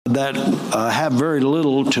that have very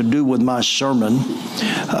little to do with my sermon.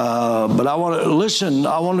 But I want to listen.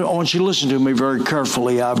 I want you to listen to me very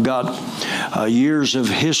carefully. I've got years of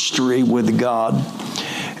history with God.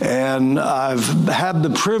 And I've had the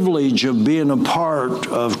privilege of being a part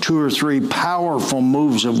of 2 or 3 powerful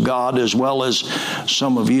moves of God, as well as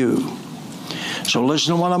some of you. So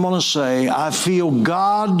listen to what I'm going to say. I feel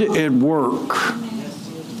God at work.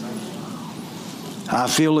 I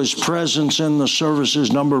feel His presence in the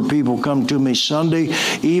services. Number of people come to me Sunday.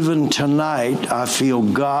 Even tonight, I feel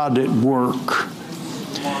God at work.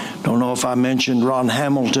 Don't know if I mentioned Ron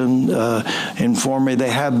Hamilton informed me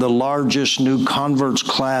they had the largest new converts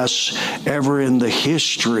class ever in the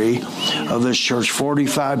history of this church.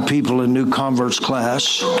 45 people in new converts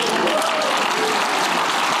class.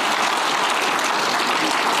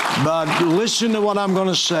 But listen to what I'm going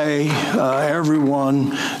to say,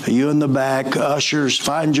 everyone, you in the back, ushers,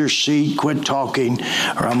 find your seat, quit talking,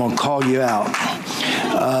 or I'm going to call you out.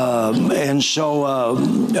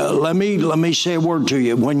 Let me say a word to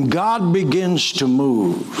you. When God begins to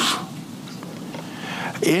move,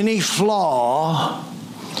 any flaw,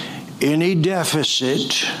 any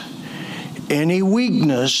deficit, any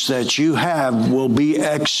weakness that you have will be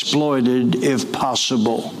exploited if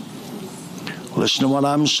possible. Listen to what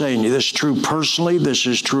I'm saying. This is true personally. This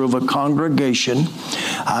is true of a congregation.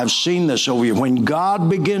 I've seen this over here. When God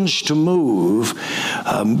begins to move,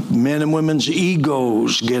 men and women's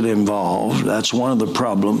egos get involved. That's one of the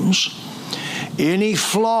problems. Any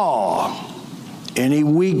flaw, any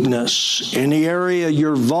weakness, any area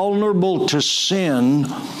you're vulnerable to sin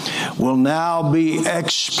will now be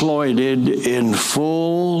exploited in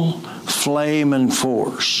full flame and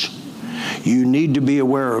force. You need to be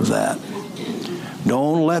aware of that.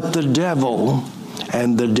 Don't let the devil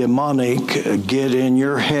and the demonic get in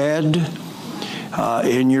your head,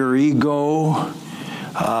 in your ego,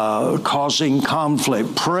 causing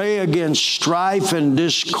conflict. Pray against strife and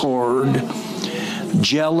discord,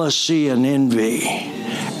 jealousy and envy,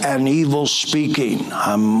 and evil speaking.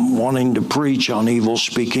 I'm wanting to preach on evil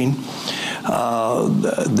speaking.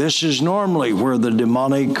 This is normally where the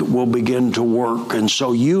demonic will begin to work, and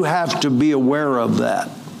so you have to be aware of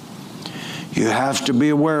that. You have to be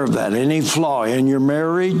aware of that. Any flaw in your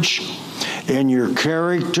marriage, in your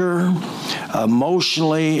character,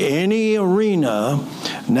 emotionally, any arena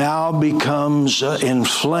now becomes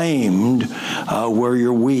inflamed where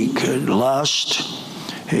you're weak. Lust,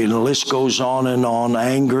 the list goes on and on.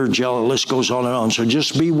 Anger, jealousy, the list goes on and on. So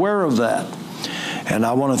just be aware of that. And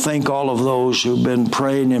I want to thank all of those who've been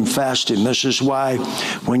praying and fasting. This is why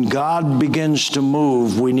when God begins to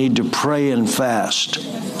move, we need to pray and fast.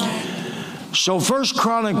 So 1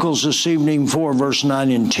 Chronicles this evening 4, verse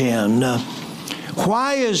 9 and 10.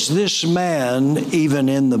 Why is this man even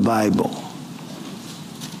in the Bible?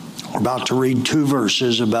 We're about to read 2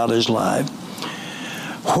 verses about his life.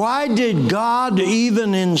 Why did God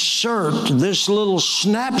even insert this little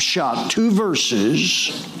snapshot, 2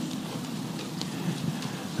 verses?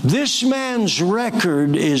 This man's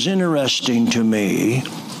record is interesting to me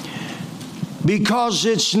because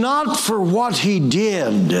it's not for what he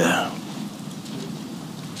did,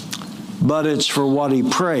 but it's for what he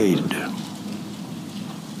prayed.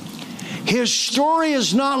 His story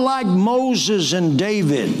is not like Moses and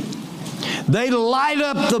David. They light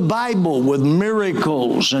up the Bible with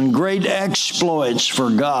miracles and great exploits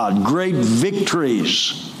for God, great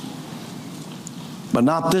victories. But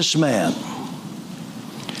not this man.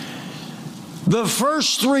 The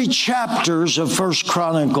first 3 chapters of 1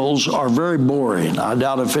 Chronicles are very boring. I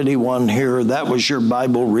doubt if anyone here, that was your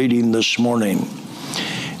Bible reading this morning.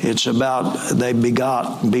 It's about they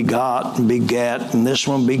begot, and begat, and this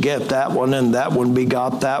one begat that one, and that one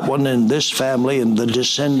begot that one, and this family, and the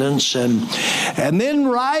descendants. And then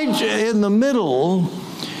right in the middle,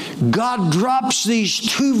 God drops these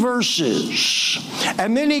 2 verses.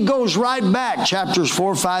 And then he goes right back, chapters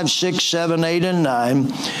 4, 5, 6, 7, 8, and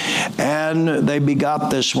 9. And they begot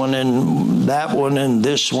this one, and that one, and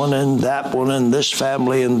this one, and that one, and this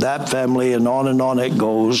family, and that family, and on it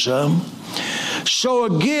goes. So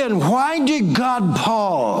again, why did God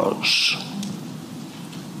pause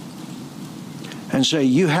and say,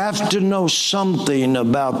 you have to know something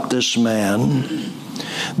about this man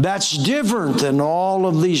that's different than all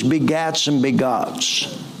of these begats and begots?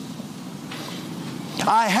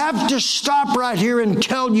 I have to stop right here and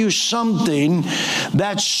tell you something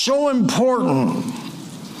that's so important,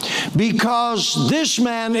 because this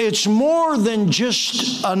man, it's more than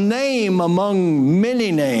just a name among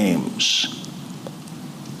many names.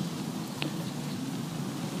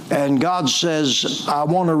 And God says, I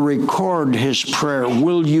want to record his prayer.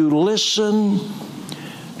 Will you listen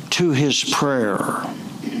to his prayer.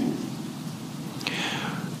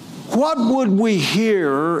 What would we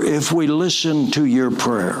hear if we listened to your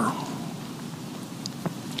prayer?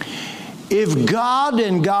 If God,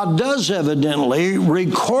 and God does evidently,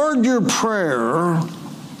 record your prayer,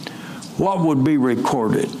 what would be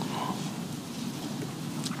recorded?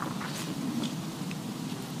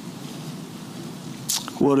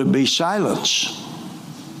 Would it be silence?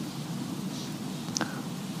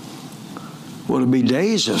 Would it be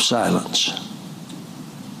days of silence?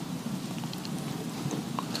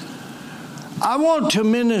 I want to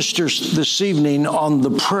minister this evening on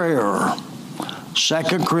the prayer. 2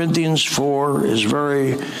 Corinthians 4 is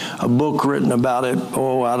a book written about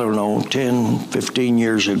it, 10, 15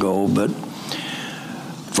 years ago. But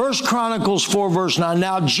 1 Chronicles 4 verse 9,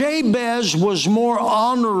 now Jabez was more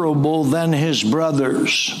honorable than his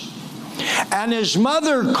brothers. And his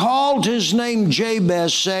mother called his name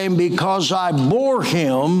Jabez, saying, because I bore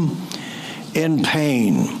him in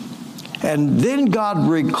pain. And then God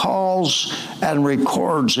recalls and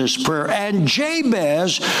records his prayer. And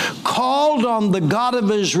Jabez called on the God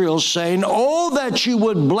of Israel, saying, oh, that you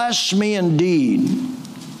would bless me indeed.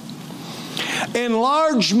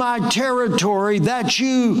 Enlarge my territory, that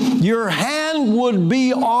your hand would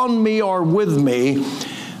be on me or with me,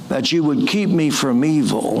 that you would keep me from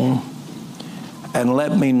evil, and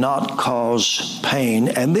let me not cause pain.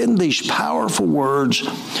 And then these powerful words,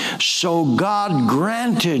 so God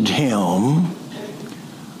granted him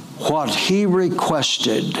what he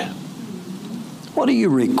requested. What are you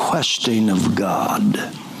requesting of God?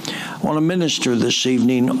 I want to minister this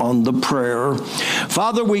evening on the prayer.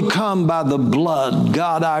 Father, we come by the blood.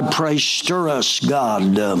 God, I pray, stir us,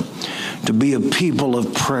 God, to be a people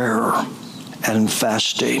of prayer and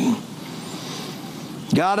fasting.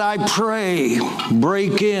 God, I pray,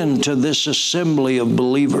 break into this assembly of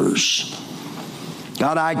believers.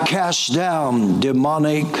 God, I cast down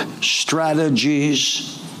demonic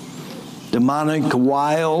strategies, demonic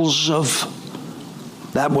wiles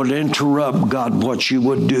that would interrupt, God, what you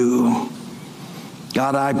would do.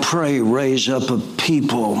 God, I pray, raise up a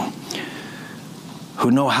people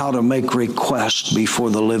who know how to make requests before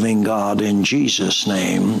the living God. In Jesus'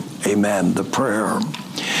 name, amen. The prayer.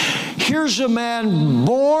 Here's a man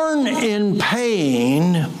born in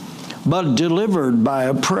pain, but delivered by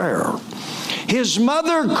a prayer. His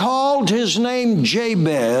mother called his name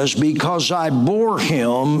Jabez because I bore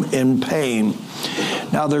him in pain.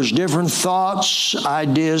 Now there's different thoughts,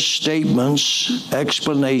 ideas, statements,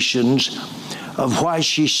 explanations of why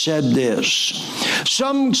she said this.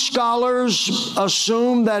 Some scholars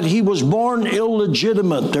assume that he was born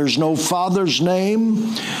illegitimate. There's no father's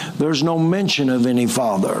name. There's no mention of any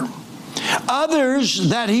father. Others,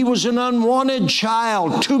 that he was an unwanted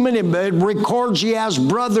child. Too many, it records he has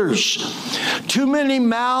brothers. Too many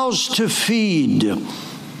mouths to feed.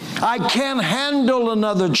 I can't handle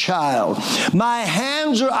another child. My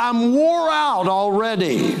hands I'm wore out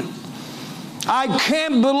already. I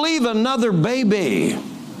can't believe another baby.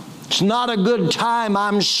 It's not a good time.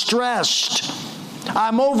 I'm stressed.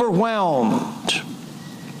 I'm overwhelmed.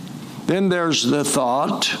 Then there's the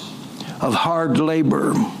thought of hard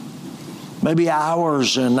labor. Maybe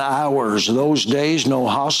hours and hours. Those days, no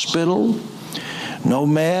hospital, no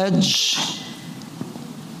meds,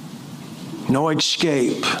 no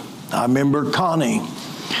escape. I remember Connie.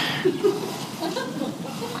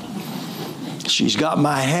 She's got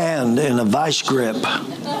my hand in a vice grip,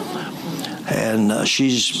 and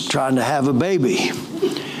she's trying to have a baby.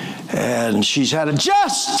 And she's had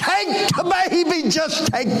just take the baby, just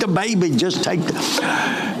take the baby, just take the...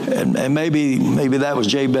 And maybe that was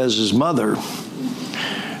Jabez's mother.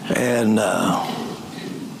 And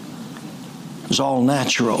it was all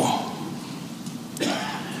natural.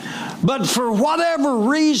 But for whatever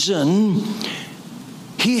reason,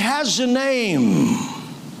 he has a name.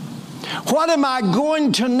 What am I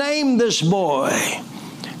going to name this boy?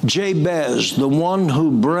 Jabez, the one who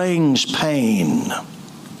brings pain.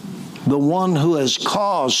 The one who has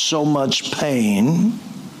caused so much pain.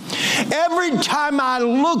 Every time I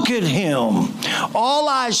look at him, all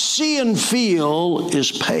I see and feel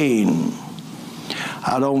is pain.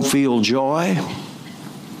 I don't feel joy.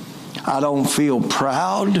 I don't feel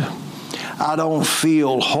proud. I don't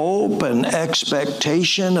feel hope and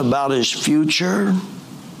expectation about his future.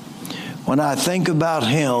 When I think about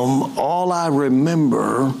him, all I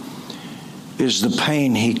remember is the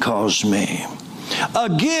pain he caused me.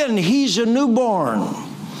 Again, he's a newborn.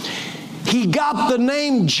 He got the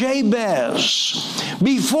name Jabez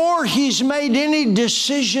before he's made any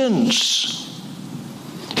decisions.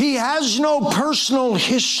 He has no personal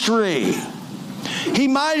history. He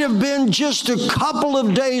might have been just a couple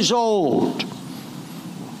of days old.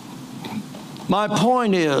 My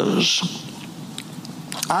point is,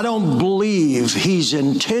 I don't believe he's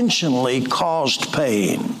intentionally caused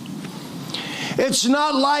pain. It's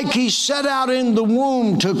not like he set out in the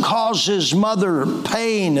womb to cause his mother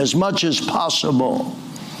pain as much as possible.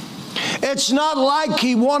 It's not like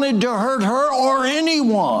he wanted to hurt her or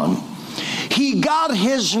anyone. He got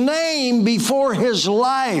his name before his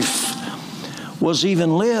life was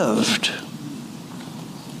even lived.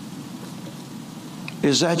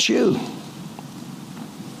 Is that you?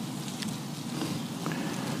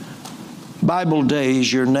 Bible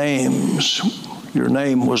days, your name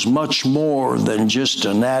was much more than just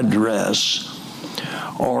an address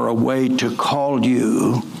or a way to call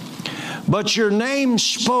you, but your name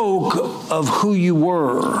spoke of who you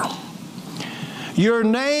were. Your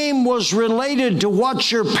name was related to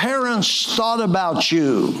what your parents thought about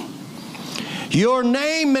you. Your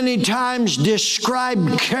name many times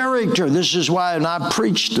described character. This is why, and I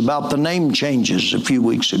preached about the name changes a few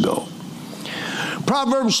weeks ago.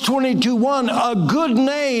 Proverbs 22:1, a good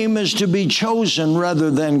name is to be chosen rather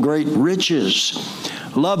than great riches,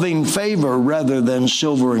 loving favor rather than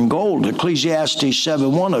silver and gold. Ecclesiastes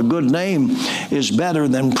 7:1, a good name is better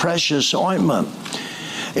than precious ointment.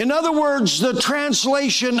 In other words, the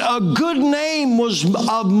translation, a good name was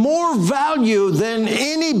of more value than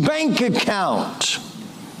any bank account.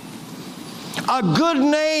 A good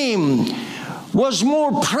name was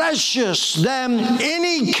more precious than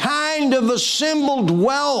any kind of assembled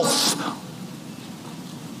wealth,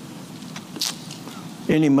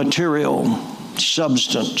 any material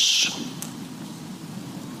substance.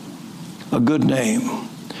 A good name.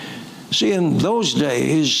 See, in those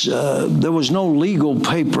days, there was no legal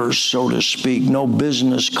papers, so to speak, no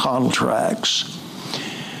business contracts.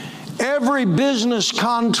 Every business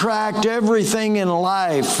contract, everything in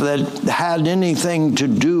life that had anything to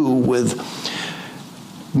do with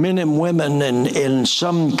men and women in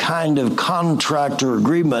some kind of contract or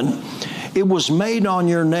agreement, it was made on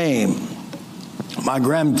your name. My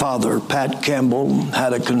grandfather, Pat Campbell,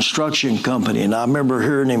 had a construction company, and I remember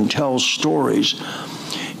hearing him tell stories.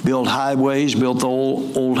 Built highways, built the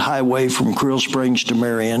old highway from Creel Springs to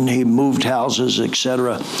Marion. He moved houses,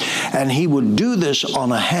 etc. And he would do this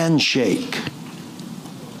on a handshake.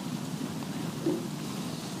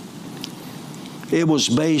 It was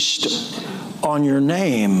based on your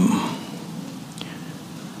name.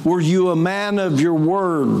 Were you a man of your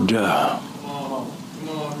word?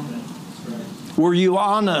 Were you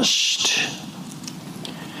honest?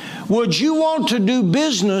 Would you want to do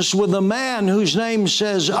business with a man whose name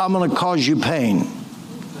says, I'm going to cause you pain?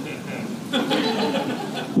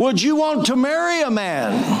 Would you want to marry a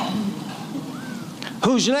man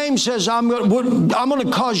whose name says, I'm going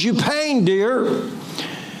to cause you pain, dear?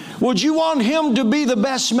 Would you want him to be the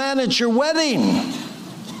best man at your wedding?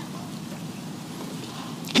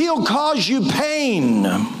 He'll cause you pain.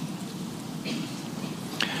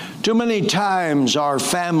 Too many times our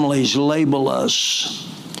families label us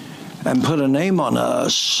and put a name on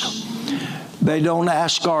us. They don't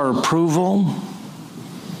ask our approval.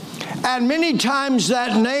 And many times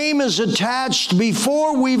that name is attached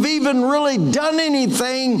before we've even really done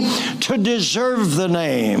anything to deserve the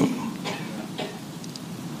name.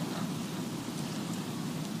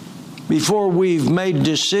 Before we've made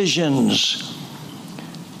decisions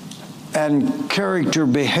and character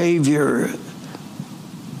behavior,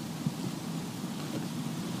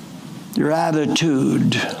 your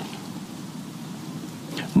attitude.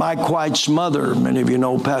 Mike White's mother, many of you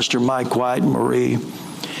know Pastor Mike White, Marie,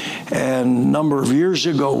 and a number of years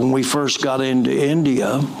ago when we first got into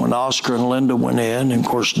India, when Oscar and Linda went in, and of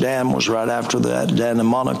course Dan was right after that, Dan and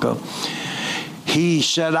Monica, he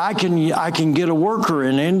said, I can get a worker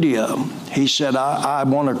in India. He said, I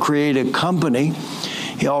want to create a company.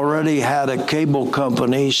 He already had a cable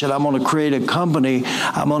company. He said, I'm going to create a company.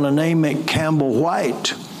 I'm going to name it Campbell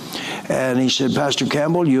White. And he said, Pastor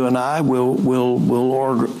Campbell, you and I will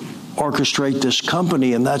orchestrate this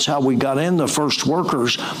company. And that's how we got in the first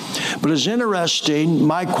workers. But it's interesting,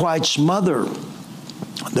 Mike White's mother,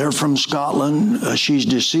 they're from Scotland. She's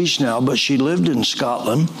deceased now, but she lived in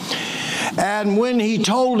Scotland. And when he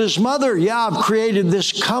told his mother, yeah, I've created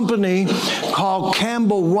this company called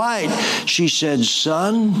Campbell White, she said,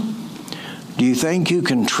 son, do you think you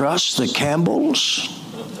can trust the Campbells?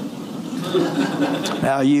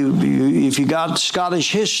 Now, if you got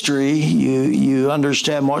Scottish history, you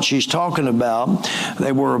understand what she's talking about.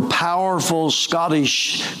 They were a powerful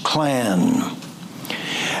Scottish clan.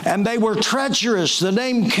 And they were treacherous. The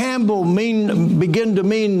name Campbell began to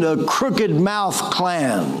mean the crooked mouth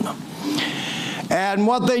clan. And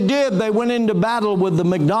what they did, they went into battle with the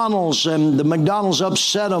McDonald's, and the McDonald's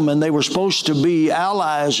upset them, and they were supposed to be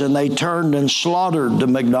allies, and they turned and slaughtered the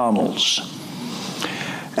McDonald's.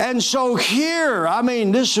 And so here, I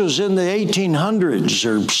mean, this was in the 1800s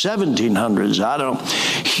or 1700s, I don't know.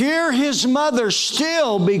 Here his mother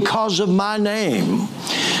still, because of my name,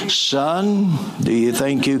 son, do you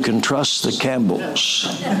think you can trust the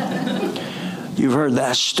Campbells? You've heard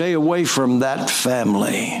that. Stay away from that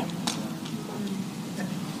family.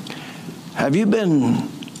 Have you been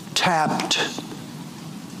tapped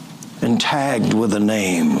and tagged with a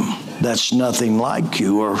name that's nothing like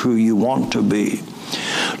you or who you want to be?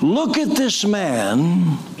 Look at this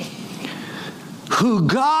man who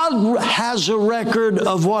God has a record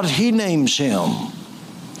of what he names him.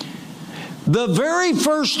 The very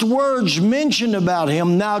first words mentioned about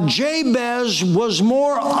him, now Jabez was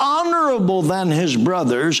more honorable than his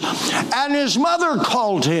brothers, and his mother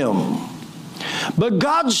called him. But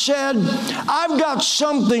God said, I've got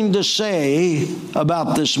something to say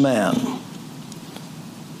about this man.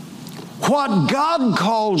 What God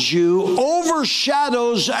calls you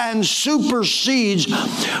overshadows and supersedes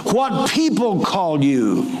what people call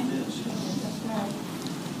you.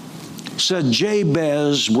 Said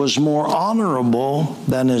Jabez was more honorable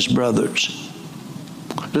than his brothers.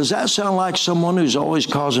 Does that sound like someone who's always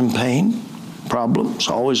causing pain, problems,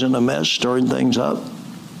 always in a mess, stirring things up?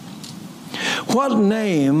 What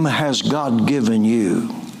name has God given you?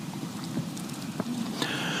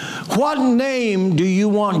 What name do you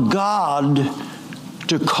want God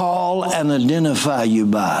to call and identify you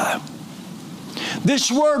by? This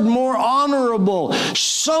word, more honorable,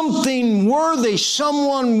 something worthy,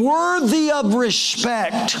 someone worthy of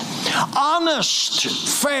respect, honest,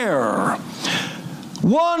 fair,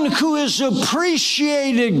 one who is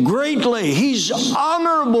appreciated greatly. He's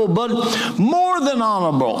honorable, but more than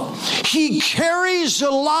honorable. He carries a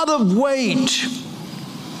lot of weight.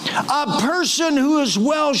 A person who is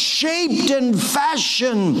well shaped and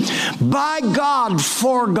fashioned by God,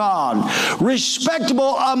 for God.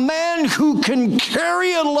 Respectable, a man who can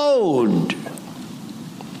carry a load.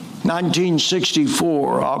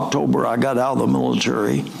 1964, October, I got out of the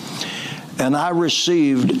military, and I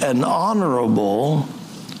received an honorable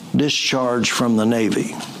discharge from the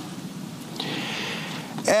Navy.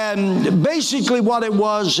 And basically what it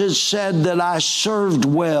was, it said that I served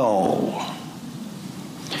well.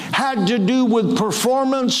 Had to do with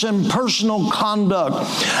performance and personal conduct.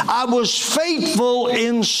 I was faithful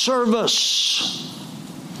in service.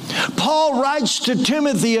 Paul writes to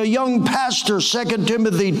Timothy, a young pastor, 2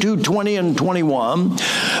 Timothy 2:20 and 21,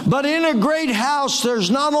 but in a great house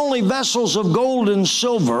there's not only vessels of gold and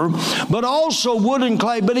silver, but also wood and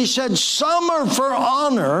clay. But he said, some are for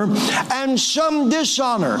honor and some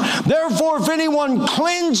dishonor. Therefore, if anyone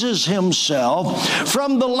cleanses himself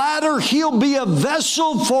from the latter, he'll be a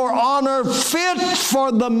vessel for honor, fit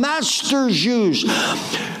for the master's use.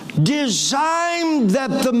 Designed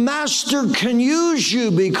that the master can use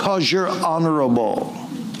you because you're honorable.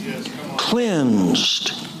 Yes,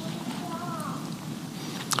 cleansed.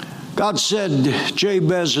 God said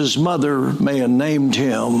Jabez's mother may have named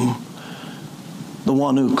him the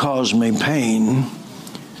one who caused me pain,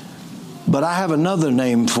 but I have another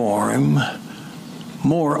name for him,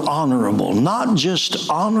 more honorable. Not just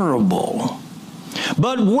honorable,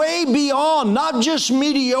 but way beyond, not just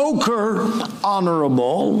mediocre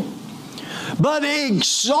honorable, but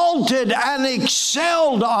exalted and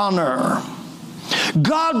excelled honor.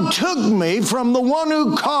 God took me from the one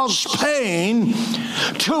who caused pain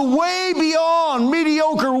to way beyond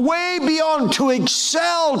mediocre, way beyond, to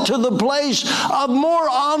excel to the place of more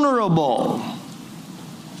honorable.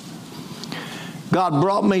 God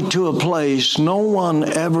brought me to a place no one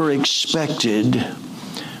ever expected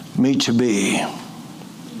me to be.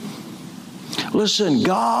 Listen,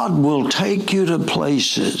 God will take you to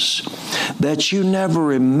places that you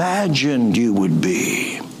never imagined you would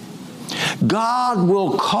be. God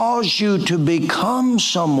will cause you to become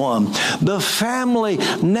someone the family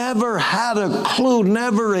never had a clue,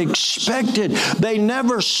 never expected. They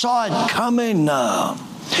never saw it coming.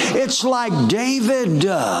 It's like David.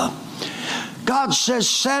 God says,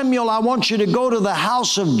 Samuel, I want you to go to the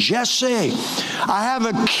house of Jesse. I have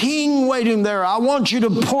a king waiting there. I want you to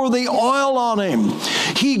pour the oil on him.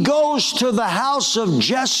 He goes to the house of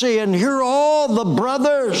Jesse, and here are all the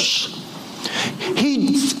brothers.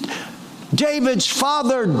 David's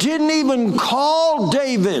father didn't even call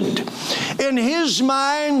David. In his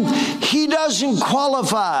mind, he doesn't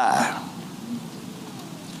qualify.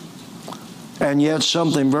 And yet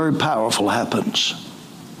something very powerful happens.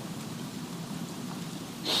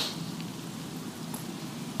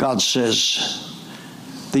 God says,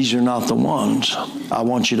 these are not the ones. I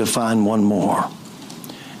want you to find one more.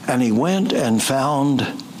 And he went and found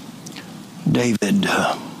David.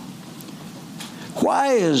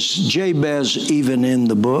 Why is Jabez even in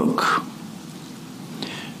the book?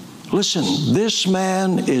 Listen, this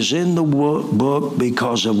man is in the book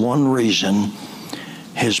because of one reason,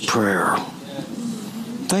 his prayer.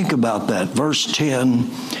 Think about that. Verse 10,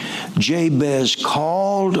 Jabez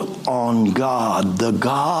called on God, the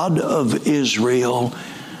God of Israel,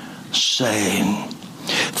 saying,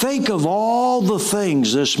 think of all the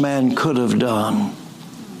things this man could have done.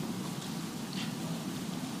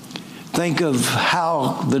 Think of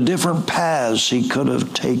how the different paths he could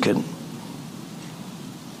have taken.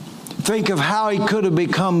 Think of how he could have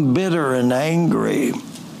become bitter and angry.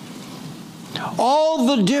 All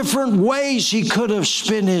the different ways he could have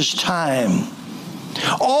spent his time.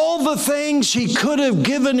 All the things he could have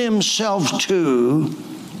given himself to.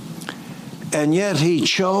 And yet he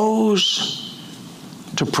chose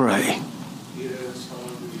to pray.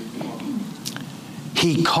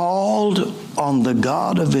 He called on the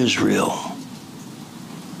God of Israel.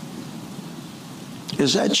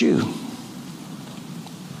 Is that you?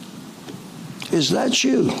 Is that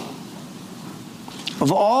you?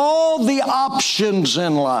 Of all the options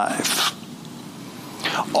in life,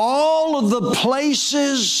 all of the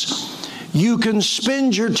places you can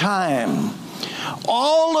spend your time,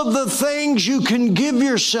 all of the things you can give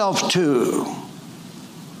yourself to,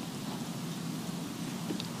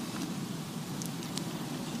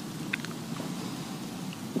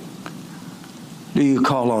 do you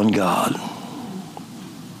call on God?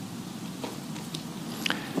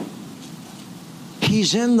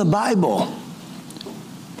 He's in the Bible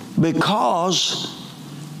because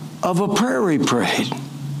of a prayer he prayed.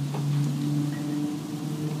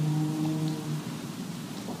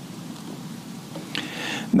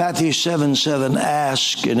 Matthew 7:7,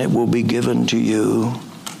 ask and it will be given to you.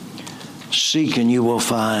 Seek and you will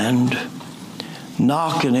find.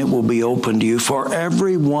 Knock and it will be opened to you. For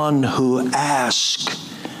everyone who asks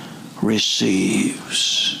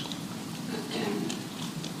receives.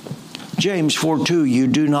 James 4:2, you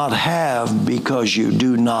do not have because you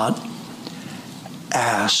do not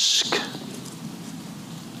ask.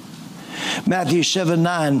 Matthew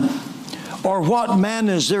 7:9, or what man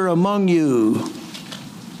is there among you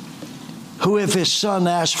who if his son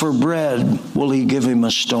asks for bread, will he give him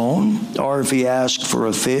a stone? Or if he asks for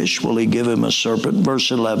a fish, will he give him a serpent?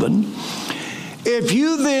 Verse 11, if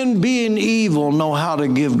you then being evil know how to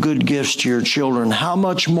give good gifts to your children, how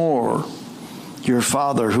much more your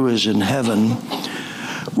Father who is in heaven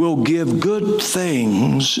will give good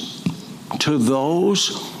things to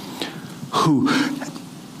those who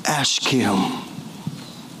ask him.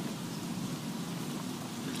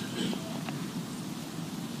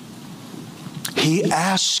 He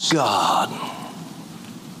asks God.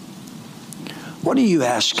 What are you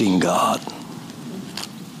asking God?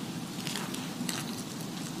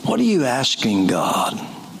 What are you asking God?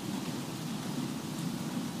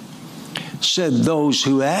 Said those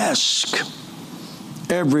who ask,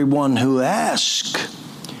 everyone who asks,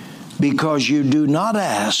 because you do not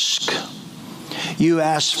ask. You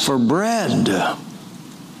ask for bread.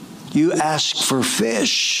 You ask for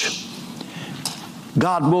fish.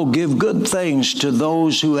 God will give good things to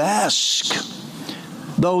those who ask.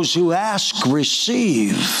 Those who ask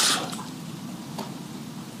receive.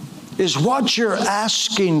 Is what you're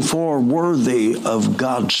asking for worthy of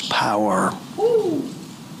God's power?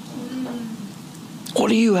 What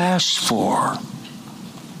do you ask for?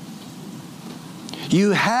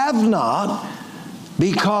 You have not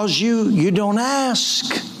because you don't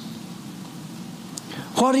ask.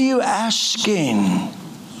 What are you asking?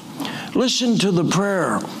 Listen to the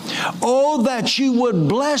prayer. Oh, that you would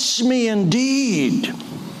bless me indeed.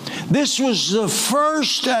 This was the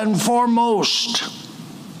first and foremost.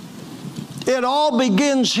 It all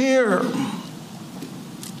begins here.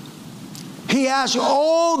 He asked,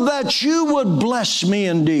 oh, that you would bless me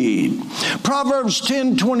indeed. Proverbs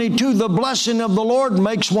 10:22, the blessing of the Lord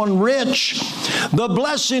makes one rich. The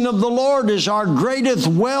blessing of the Lord is our greatest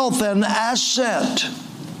wealth and asset.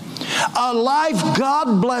 A life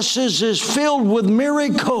God blesses is filled with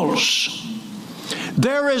miracles.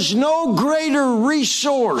 There is no greater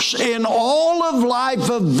resource in all of life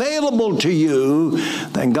available to you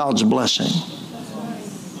than God's blessing.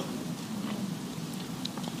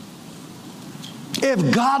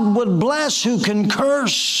 If God would bless, who can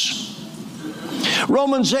curse?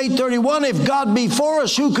 Romans 8:31, if God be for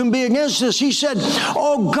us, who can be against us? He said,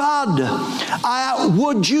 oh God,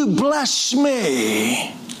 would you bless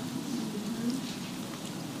me?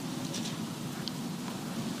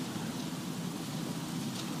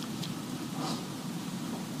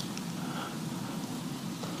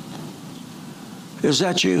 Is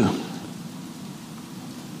that you?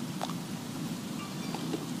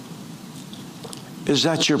 Is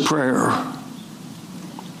that your prayer?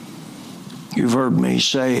 You've heard me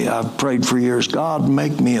say, I've prayed for years, God,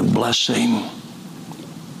 make me a blessing.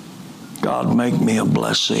 God, make me a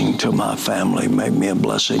blessing to my family. Make me a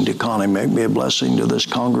blessing to Connie. Make me a blessing to this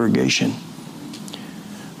congregation.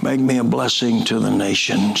 Make me a blessing to the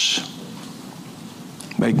nations.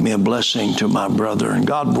 Make me a blessing to my brother. And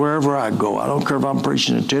God, wherever I go, I don't care if I'm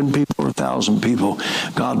preaching to 10 people or 1,000 people,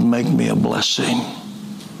 God, make me a blessing.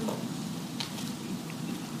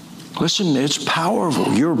 Listen, it's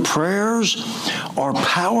powerful. Your prayers are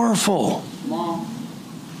powerful.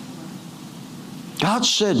 God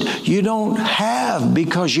said, you don't have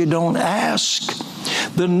because you don't ask.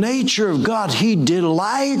 The nature of God, He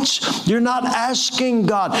delights. You're not asking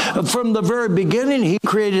God. From the very beginning, He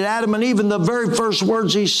created Adam and Eve, and the very first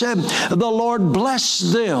words He said, the Lord bless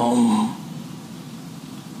them.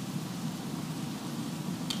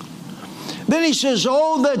 Then He says,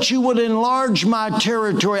 oh, that you would enlarge my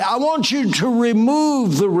territory. I want you to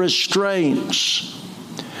remove the restraints,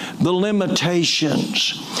 the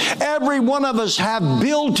limitations. Every one of us have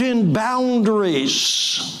built-in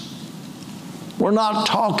boundaries. We're not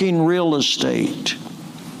talking real estate.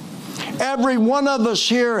 Every one of us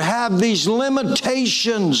here have these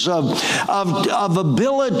limitations of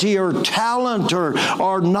ability or talent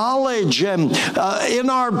or knowledge. And in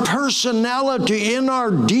our personality, in our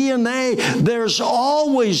DNA, there's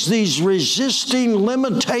always these resisting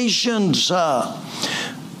limitations.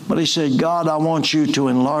 But He said, God, I want you to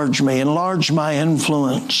enlarge me. Enlarge my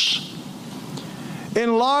influence.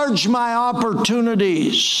 Enlarge my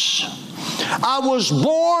opportunities. I was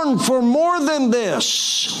born for more than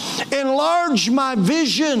this. Enlarge my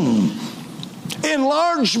vision.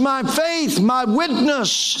 Enlarge my faith, my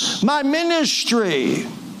witness, my ministry.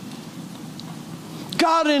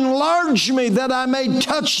 God, enlarge me that I may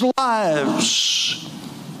touch lives.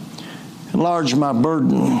 Enlarge my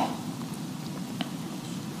burden.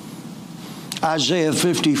 Isaiah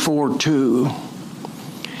 54:2.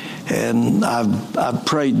 And I've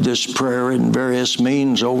prayed this prayer in various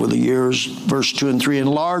means over the years. Verse 2 and 3,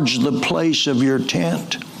 enlarge the place of your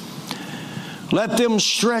tent. Let them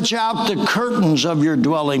stretch out the curtains of your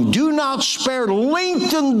dwelling. Do not spare.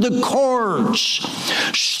 Lengthen the cords.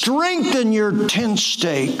 Strengthen your tent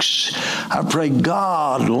stakes. I pray,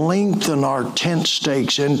 God, lengthen our tent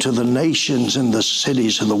stakes into the nations and the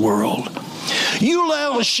cities of the world. You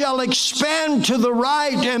shall expand to the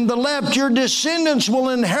right and the left. Your descendants will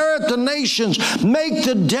inherit the nations. Make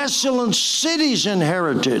the desolate cities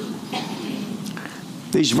inherited.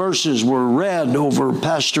 These verses were read over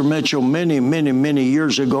Pastor Mitchell many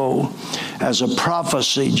years ago as a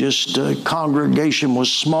prophecy. Just a congregation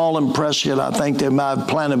was small and prescient. I think they might have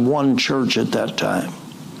planted one church at that time.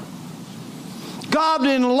 God,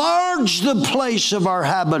 enlarge the place of our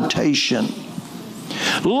habitation.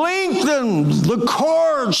 Lengthen the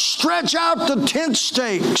cords. Stretch out the tent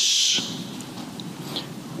stakes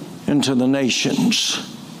into the nations.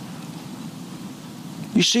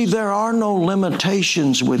 You see, there are no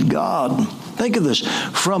limitations with God. Think of this.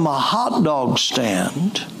 From a hot dog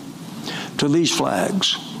stand to these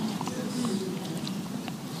flags.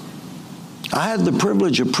 I had the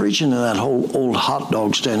privilege of preaching in that whole old hot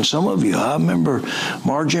dog stand. Some of you, I remember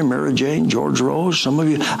Margie, Mary Jane, George Rose. Some of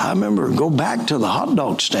you, I remember go back to the hot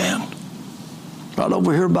dog stand. Right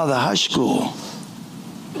over here by the high school.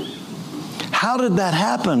 How did that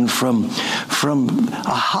happen from a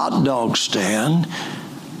hot dog stand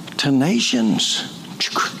to nations,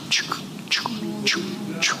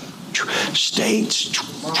 states,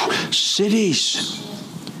 cities,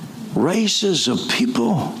 races of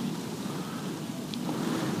people?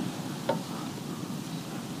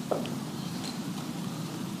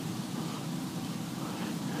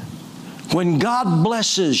 When God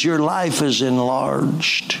blesses, your life is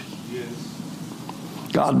enlarged.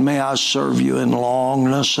 God, may I serve you in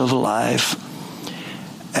longness of life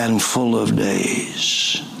and full of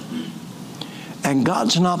days. And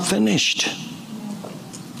God's not finished.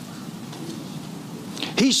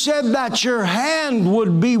 He said that your hand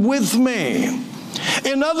would be with me.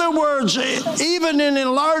 In other words, even in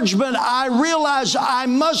enlargement, I realize I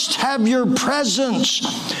must have your presence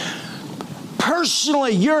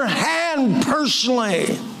personally, your hand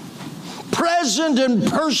personally, present and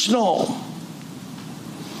personal.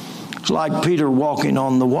 It's like Peter walking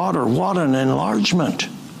on the water. What an enlargement.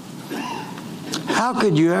 How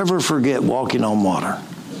could you ever forget walking on water?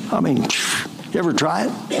 I mean, you ever try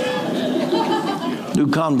it? New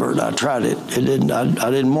convert, I tried it. I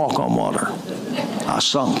didn't walk on water. I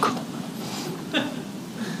sunk.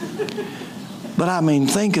 But I mean,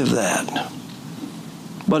 think of that.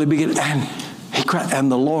 But he began, and he cried,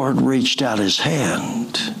 and the Lord reached out his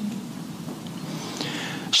hand.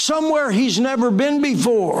 Somewhere he's never been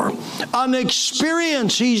before. An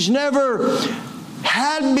experience he's never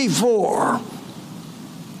had before.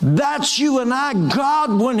 That's you and I.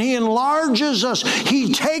 God, when He enlarges us,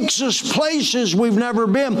 He takes us places we've never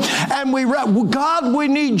been. And God, we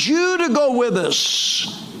need you to go with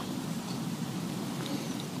us.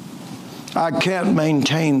 I can't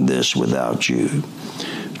maintain this without you.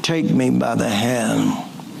 Take me by the hand.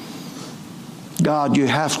 God, you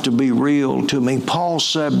have to be real to me. Paul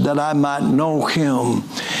said that I might know Him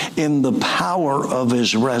in the power of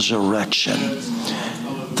His resurrection.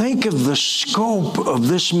 Think of the scope of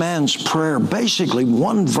this man's prayer. Basically,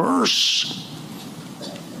 one verse.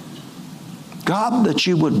 God, that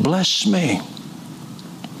you would bless me.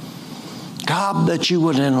 God, that you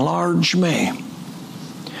would enlarge me.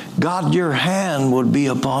 God, your hand would be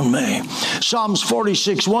upon me. Psalms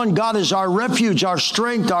 46:1, God is our refuge, our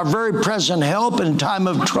strength, our very present help in time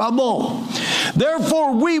of trouble.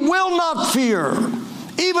 Therefore, we will not fear.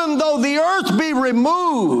 Even though the earth be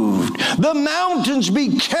removed, the mountains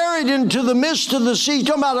be carried into the midst of the sea.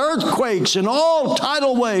 Talking about earthquakes and all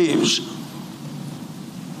tidal waves.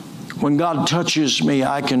 When God touches me,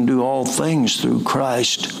 I can do all things through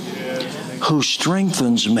Christ who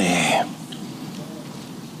strengthens me.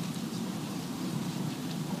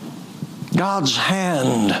 God's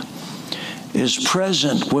hand is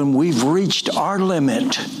present when we've reached our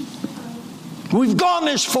limit. We've gone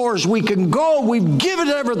as far as we can go. We've given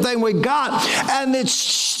everything we got, and it's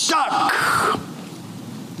stuck.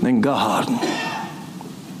 Then God.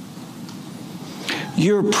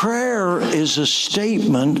 Your prayer is a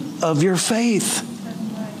statement of your faith.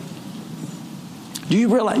 Do you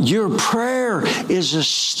realize your prayer is a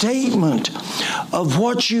statement of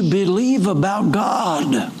what you believe about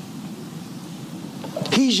God?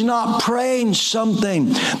 He's not praying something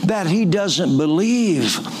that he doesn't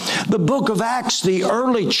believe. The book of Acts, the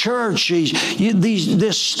early church,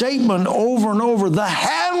 this statement over and over, the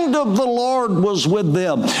hand of the Lord was with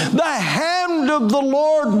them. The hand of the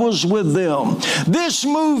Lord was with them. This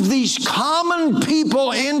moved these common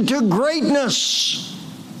people into greatness.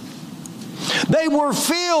 They were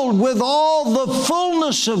filled with all the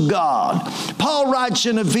fullness of God. Paul writes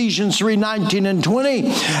in Ephesians 3:19 and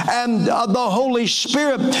 20, and the Holy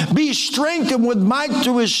Spirit be strengthened with might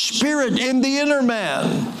through His Spirit in the inner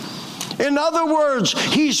man. In other words,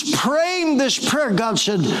 he's praying this prayer. God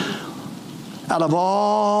said, out of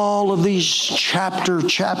all of these chapter,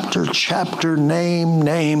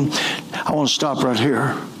 name, I want to stop right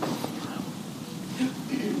here.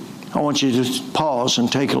 I want you to pause and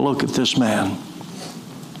take a look at this man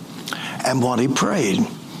and what he prayed.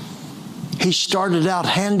 He started out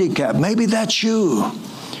handicapped. Maybe that's you.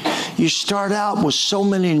 You start out with so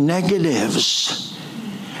many negatives,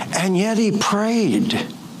 and yet he prayed.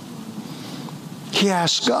 He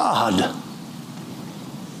asked God.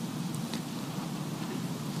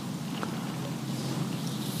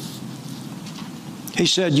 He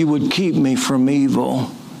said, you would keep me from evil.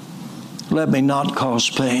 Let me not cause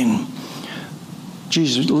pain.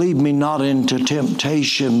 Jesus, lead me not into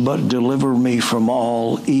temptation, but deliver me from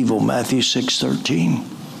all evil. Matthew 6:13.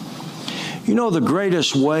 You know the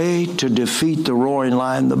greatest way to defeat the roaring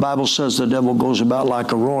lion? The Bible says the devil goes about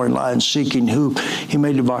like a roaring lion, seeking who he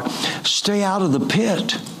may devour. Stay out of the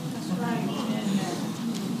pit.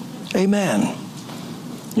 Amen.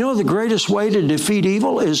 You know the greatest way to defeat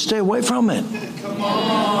evil is stay away from it. Come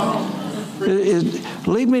on.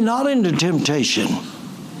 Lead me not into temptation.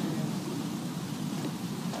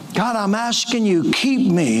 God, I'm asking you,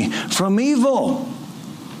 keep me from evil.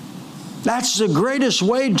 That's the greatest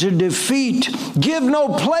way to defeat. Give no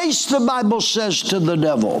place, the Bible says, to the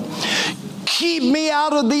devil. Keep me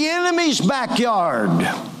out of the enemy's backyard.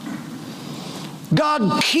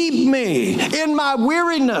 God, keep me in my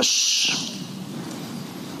weariness.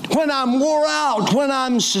 When I'm wore out, when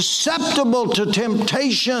I'm susceptible to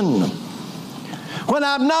temptation, when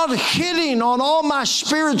I'm not hitting on all my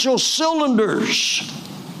spiritual cylinders,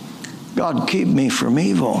 God, keep me from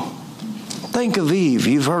evil. Think of Eve.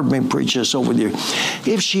 You've heard me preach this over the years.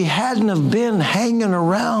 If she hadn't have been hanging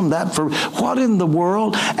around that for, what in the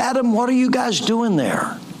world? Adam, what are you guys doing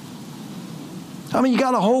there? I mean, you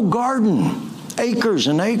got a whole garden, acres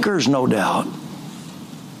and acres, no doubt.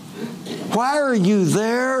 Why are you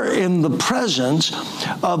there in the presence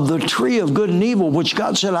of the tree of good and evil, which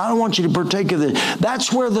God said, I don't want you to partake of this?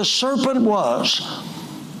 That's where the serpent was.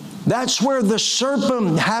 That's where the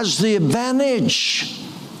serpent has the advantage.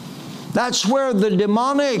 That's where the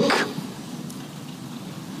demonic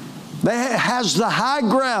That has the high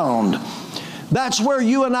ground. That's where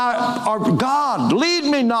you and I are. God, lead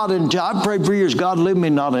me not into. I've prayed for years. God, lead me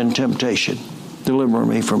not in temptation. Deliver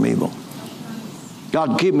me from evil.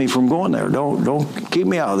 God, keep me from going there. Don't keep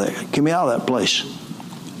me out of there. Keep me out of that place.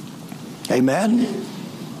 Amen.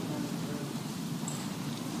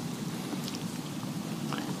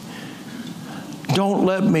 Don't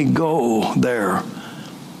let me go there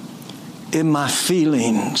in my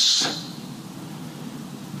feelings,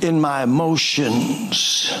 in my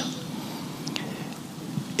emotions,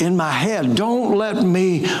 in my head. Don't let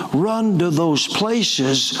me run to those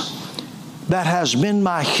places that has been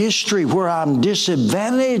my history where I'm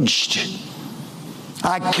disadvantaged.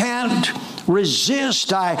 I can't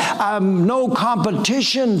resist. I'm no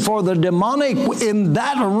competition for the demonic in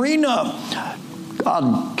that arena.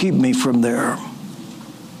 God, keep me from there.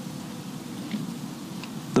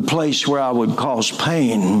 The place where I would cause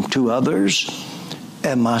pain to others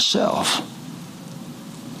and myself.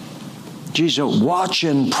 Jesus, watch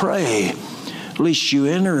and pray, lest you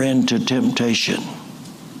enter into temptation.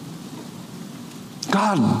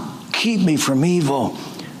 God, keep me from evil.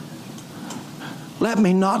 Let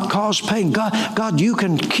me not cause pain. God, you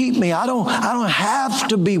can keep me. I don't have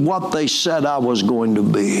to be what they said I was going to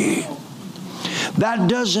be. That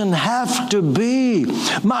doesn't have to be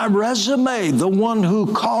my resume, the one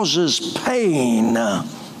who causes pain.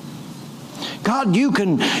 God,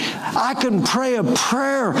 I can pray a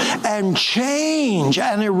prayer and change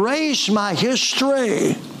and erase my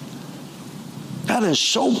history. That is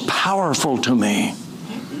so powerful to me.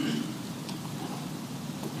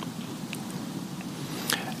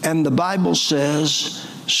 And the Bible says,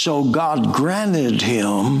 so God granted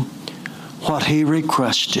him what he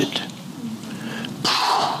requested.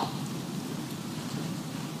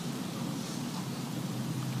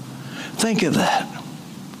 Think of that.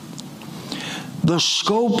 The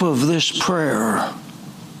scope of this prayer.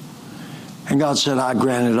 And God said, I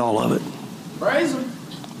granted all of it. Praise him.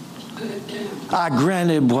 I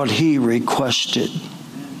granted what he requested.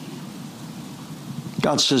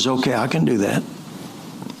 God says, okay, I can do that.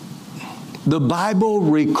 The Bible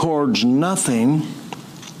records nothing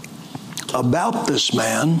about this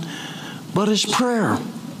man but his prayer.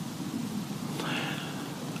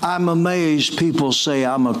 I'm amazed people say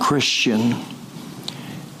I'm a Christian,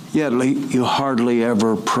 yet you hardly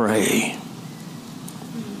ever pray.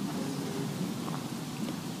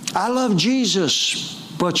 I love Jesus,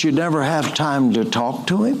 but you never have time to talk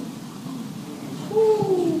to him.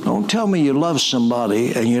 Don't tell me you love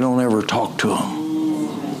somebody and you don't ever talk to them.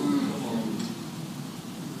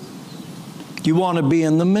 You want to be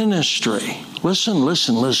in the ministry.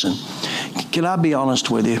 Listen. Can I be honest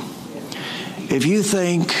with you? If you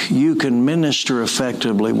think you can minister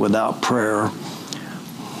effectively without prayer,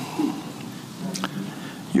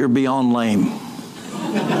 you're beyond lame.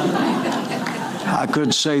 I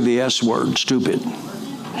could say the S word, stupid.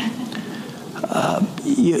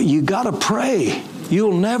 You got to pray.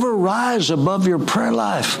 You'll never rise above your prayer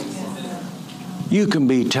life. You can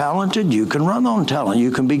be talented. You can run on talent.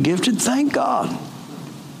 You can be gifted. Thank God.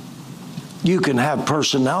 You can have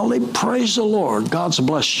personality. Praise the Lord. God's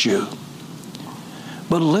blessed you.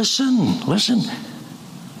 But listen.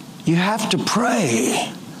 You have to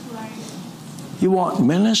pray. You want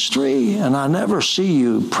ministry, and I never see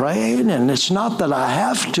you praying, and it's not that I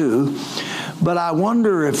have to, but I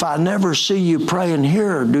wonder if I never see you praying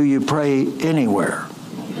here, do you pray anywhere?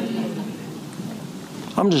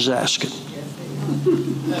 I'm just asking.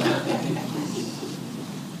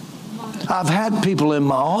 I've had people in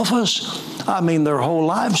my office, their whole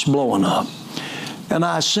life's blowing up. And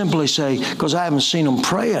I simply say, because I haven't seen them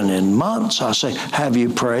praying in months, I say, have you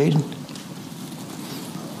prayed?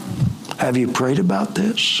 Have you prayed about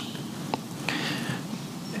this?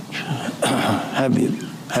 Have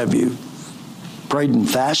you prayed and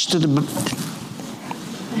fasted about it?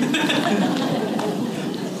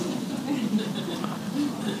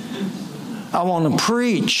 I want to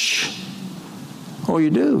preach. Oh, you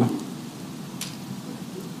do?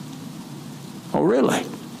 Oh, really?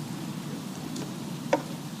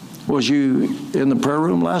 Was you in the prayer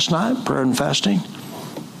room last night, prayer and fasting?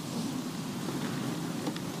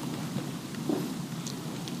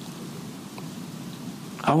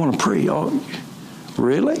 I want to pray. Oh,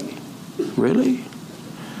 really? Really?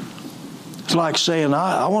 It's like saying,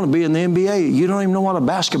 I want to be in the NBA. You don't even know what a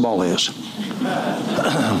basketball is.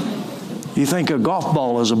 You think a golf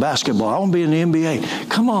ball is a basketball. I want to be in the NBA.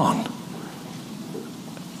 Come on.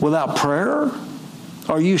 Without prayer?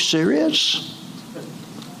 Are you serious?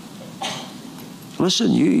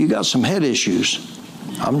 Listen, you got some head issues.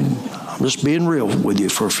 I'm just being real with you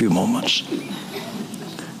for a few moments.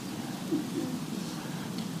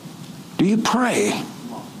 you pray?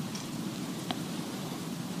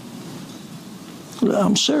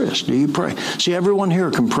 I'm serious. Do you pray? See, everyone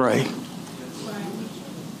here can pray.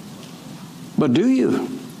 But do you?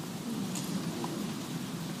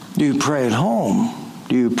 Do you pray at home?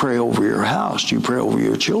 Do you pray over your house? Do you pray over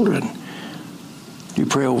your children? Do you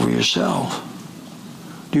pray over yourself?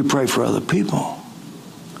 Do you pray for other people?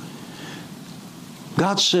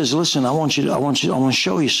 God says, listen, I want to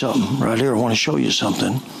show you something right here. I want to show you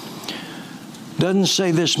something. Doesn't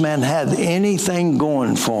say this man had anything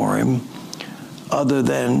going for him other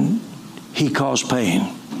than he caused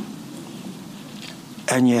pain.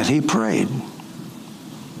 And yet he prayed.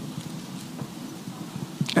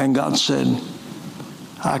 And God said,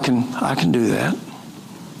 I can do that.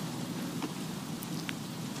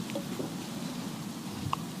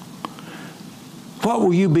 What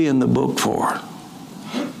will you be in the book for?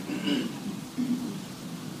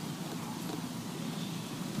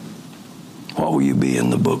 What will you be in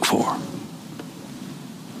the book for?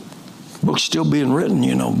 Book's still being written,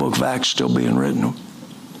 you know. Book of Acts still being written.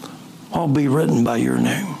 All be written by your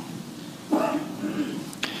name.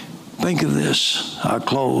 Think of this. I'll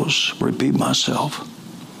close, repeat myself.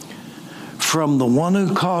 From the one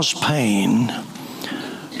who caused pain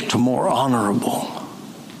to more honorable,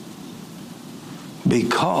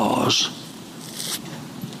 because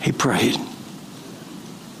he prayed.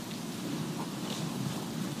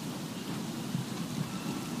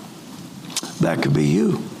 That could be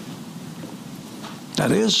you.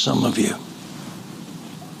 That is some of you.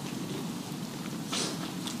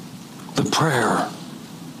 The prayer.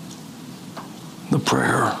 The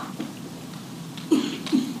prayer.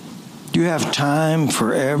 Do you have time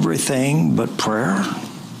for everything but prayer?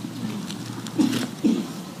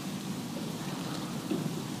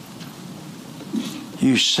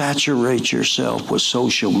 You saturate yourself with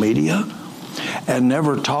social media and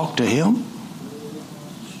never talk to Him?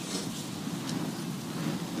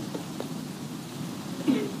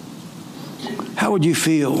 How would you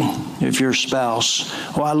feel if your spouse,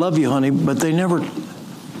 oh, I love you, honey, but they never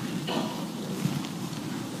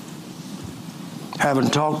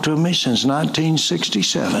haven't talked to me since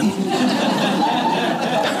 1967.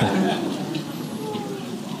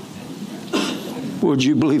 Would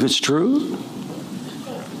you believe it's true?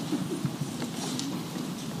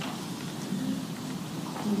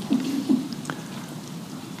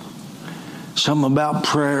 Something about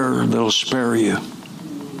prayer that'll spare you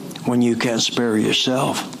when you can't spare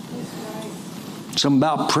yourself. Something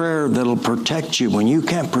about prayer that'll protect you when you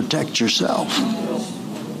can't protect yourself.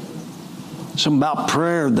 Something about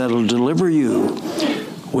prayer that'll deliver you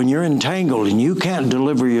when you're entangled and you can't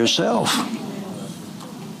deliver yourself.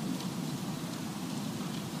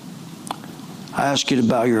 I ask you to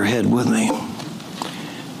bow your head with me.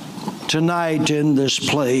 Tonight in this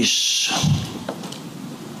place,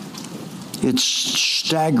 it's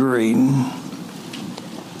staggering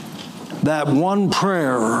that one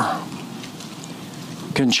prayer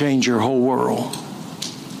can change your whole world.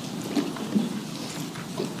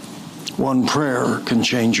 One prayer can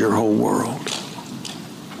change your whole world.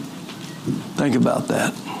 Think about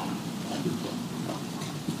that.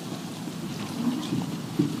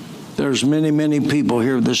 There's many, many people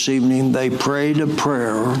here this evening, they prayed a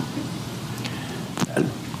prayer that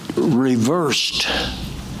reversed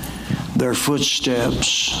their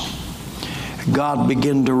footsteps. God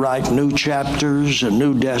began to write new chapters, a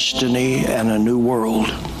new destiny, and a new world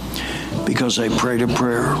because they prayed a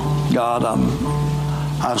prayer. God,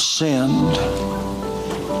 I've sinned.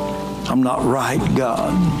 I'm not right,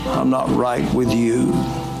 God. I'm not right with you.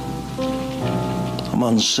 I'm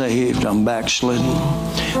unsaved. I'm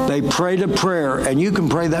backslidden. They prayed a prayer, and you can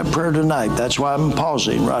pray that prayer tonight. That's why I'm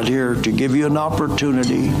pausing right here to give you an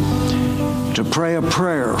opportunity to pray a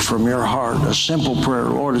prayer from your heart, a simple prayer.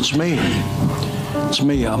 Lord, it's me. It's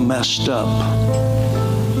me. I'm messed up.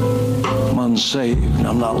 I'm unsaved.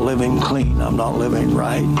 I'm not living clean. I'm not living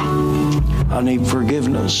right. I need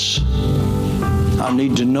forgiveness. I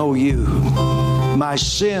need to know you. My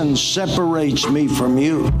sin separates me from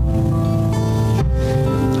you.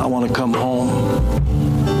 I want to come home.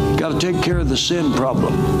 Got to take care of the sin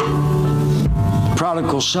problem. The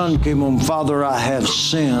prodigal son came home. Father, I have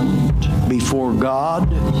sinned before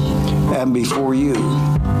God and before you.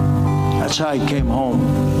 That's how he came home.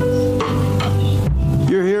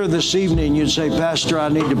 You're here this evening, you'd say, Pastor, I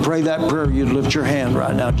need to pray that prayer. You'd lift your hand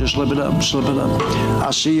right now. Just slip it up, slip it up.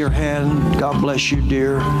 I see your hand. God bless you,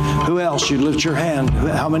 dear. Who else? You'd lift your hand.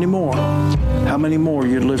 How many more? How many more?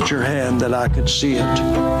 You'd lift your hand that I could see it.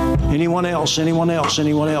 Anyone else? Anyone else?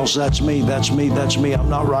 Anyone else? That's me. That's me. That's me. I'm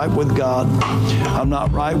not right with God. I'm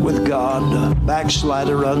not right with God.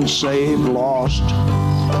 Backslider, unsaved, lost.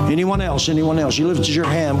 Anyone else? Anyone else? You lifted your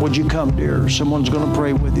hand. Would you come, dear? Someone's going to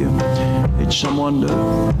pray with you. It's someone to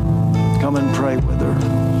come and pray with her.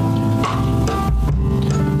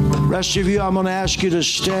 Rest of you, I'm going to ask you to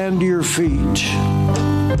stand to your feet.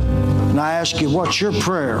 And I ask you, what's your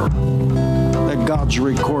prayer that God's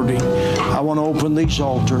recording? I want to open these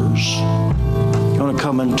altars. I'm going to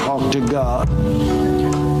come and talk to God.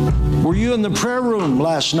 Were you in the prayer room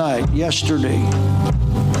last night, yesterday?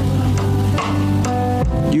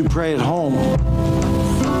 You pray at home.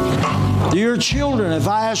 Do your children, if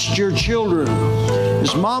I asked your children,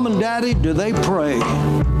 is Mom and Daddy, do they pray?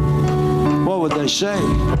 What would they say?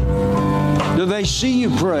 Do they see you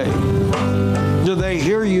pray? Do they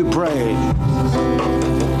hear you pray?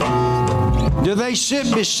 Do they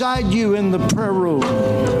sit beside you in the prayer room?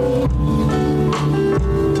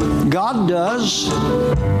 God does.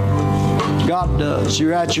 God does.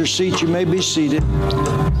 You're at your seat. You may be seated.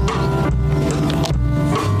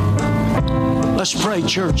 Let's pray,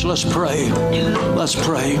 church. Let's pray. Let's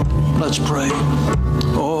pray. Let's pray.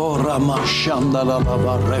 Oh,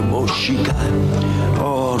 Ramashandalaba Rebo Shikai.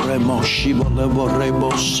 Oh, Remo Shiba Lebo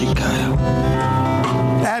Rebo Shikai.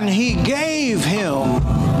 And he gave him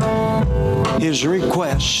his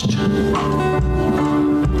request.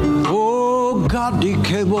 Oh, God,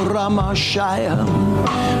 Kebo Ramashaya.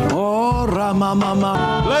 Oh,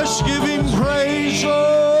 Ramamama. Let's give him praise.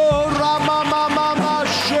 Oh, Ramamama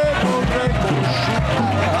Shebo Rebo.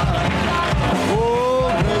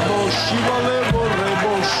 Shiva lebo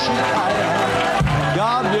rebo shikaya.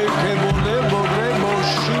 God kebo lebo rebo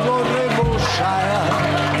shiva rebo shaya.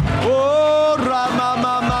 Oh Rama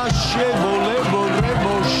mama shebo lebo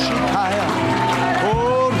rebo shikaya.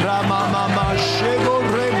 Oh Rama mama shebo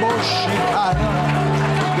rebo shikaya.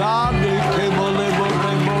 God kebo lebo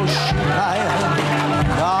rebo shikaya.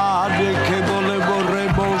 God kebo lebo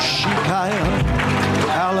rebo shikaya.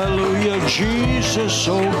 Hallelujah, Jesus,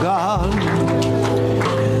 oh God.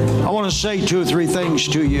 I want to say 2 or 3 things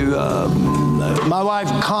to you. My wife,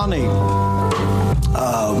 Connie,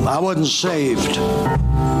 I wasn't saved.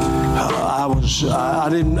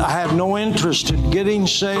 I had no interest in getting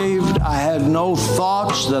saved. I had no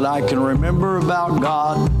thoughts that I can remember about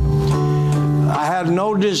God. I had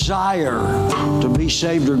no desire to be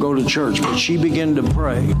saved or go to church, but she began to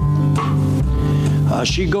pray.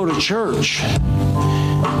 She'd go to church.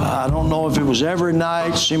 I don't know if it was every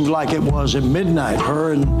night. Seemed like it was at midnight.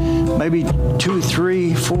 Her and maybe 2,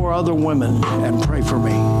 3, 4 other women and pray for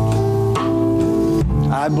me.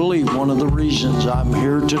 I believe one of the reasons I'm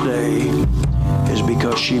here today is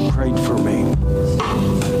because she prayed for me.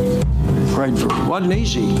 Prayed for me. It wasn't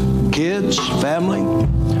easy. Kids, family.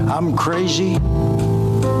 I'm crazy.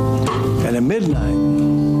 And at midnight,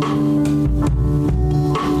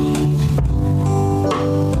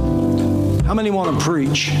 how many want to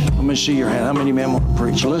preach? Let me see your hand. How many men want to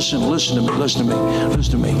preach? Listen to me, listen to me,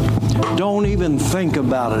 listen to me. Don't even think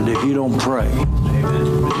about it if you don't pray.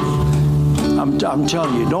 I'm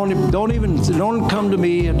telling you, don't come to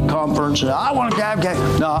me at conference and I want to have.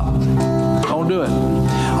 No, don't do it.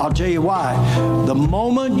 I'll tell you why. The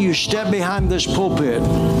moment you step behind this pulpit,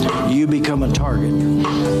 you become a target.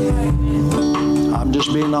 I'm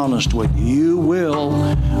just being honest with you. You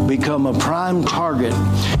will become a prime target.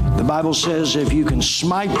 The Bible says if you can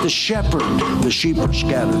smite the shepherd, the sheep are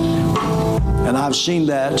scattered. And I've seen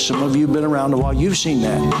that. Some of you have been around a while. You've seen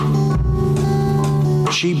that.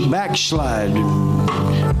 Sheep backslide,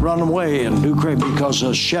 run away, and do crazy because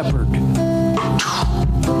a shepherd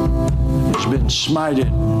has been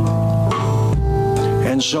smited.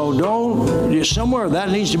 And so somewhere that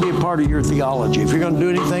needs to be a part of your theology. If you're going to do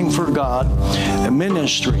anything for God, a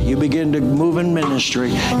ministry, you begin to move in ministry,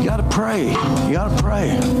 you got to pray. You got to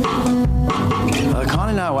pray.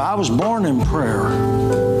 Connie and I was born in prayer.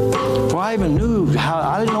 Before I even knew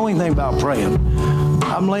I didn't know anything about praying.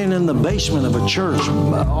 I'm laying in the basement of a church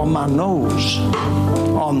on my nose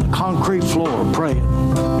on the concrete floor praying.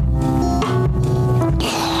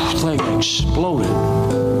 The thing exploded.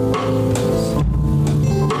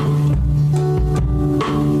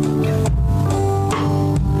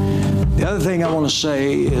 The other thing I want to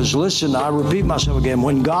say is, listen, I repeat myself again,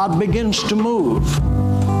 when God begins to move,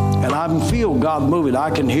 and I can feel God moving,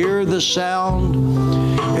 I can hear the sound.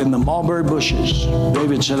 in the mulberry bushes.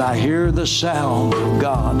 David said, I hear the sound of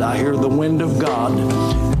God. I hear the wind of God.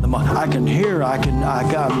 I can hear,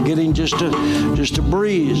 I'm getting just a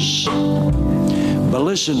breeze. But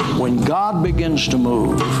listen, when God begins to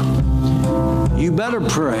move, you better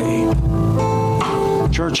pray.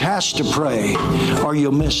 Church has to pray, or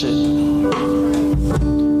you'll miss it.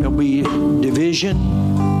 There'll be division.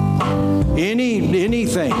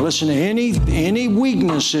 Anything. Listen to any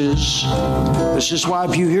weaknesses. This is why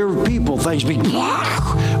if you hear people, things be,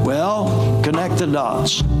 well, connect the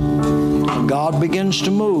dots. When God begins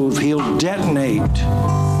to move, He'll detonate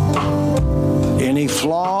any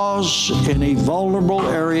flaws, any vulnerable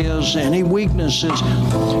areas, any weaknesses.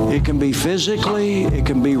 It can be physically, it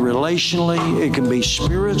can be relationally, it can be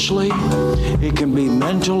spiritually, it can be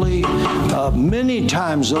mentally. Many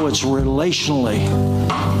times, though, it's relationally.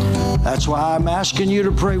 That's why I'm asking you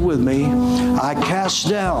to pray with me. I cast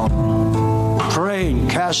down, praying,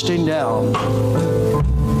 casting down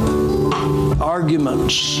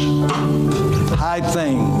arguments, high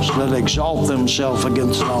things that exalt themselves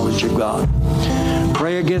against the knowledge of God.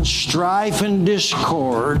 Pray against strife and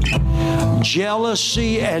discord,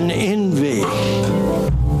 jealousy and envy,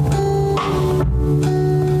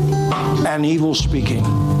 and evil speaking.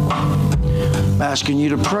 I'm asking you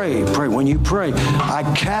to pray. Pray. When you pray, I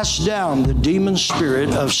cast down the demon spirit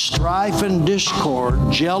of strife and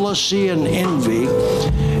discord, jealousy and envy,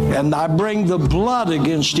 and I bring the blood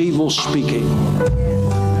against evil speaking.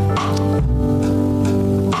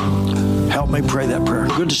 Help me pray that prayer.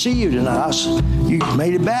 Good to see you tonight. You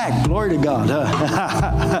made it back. Glory to God.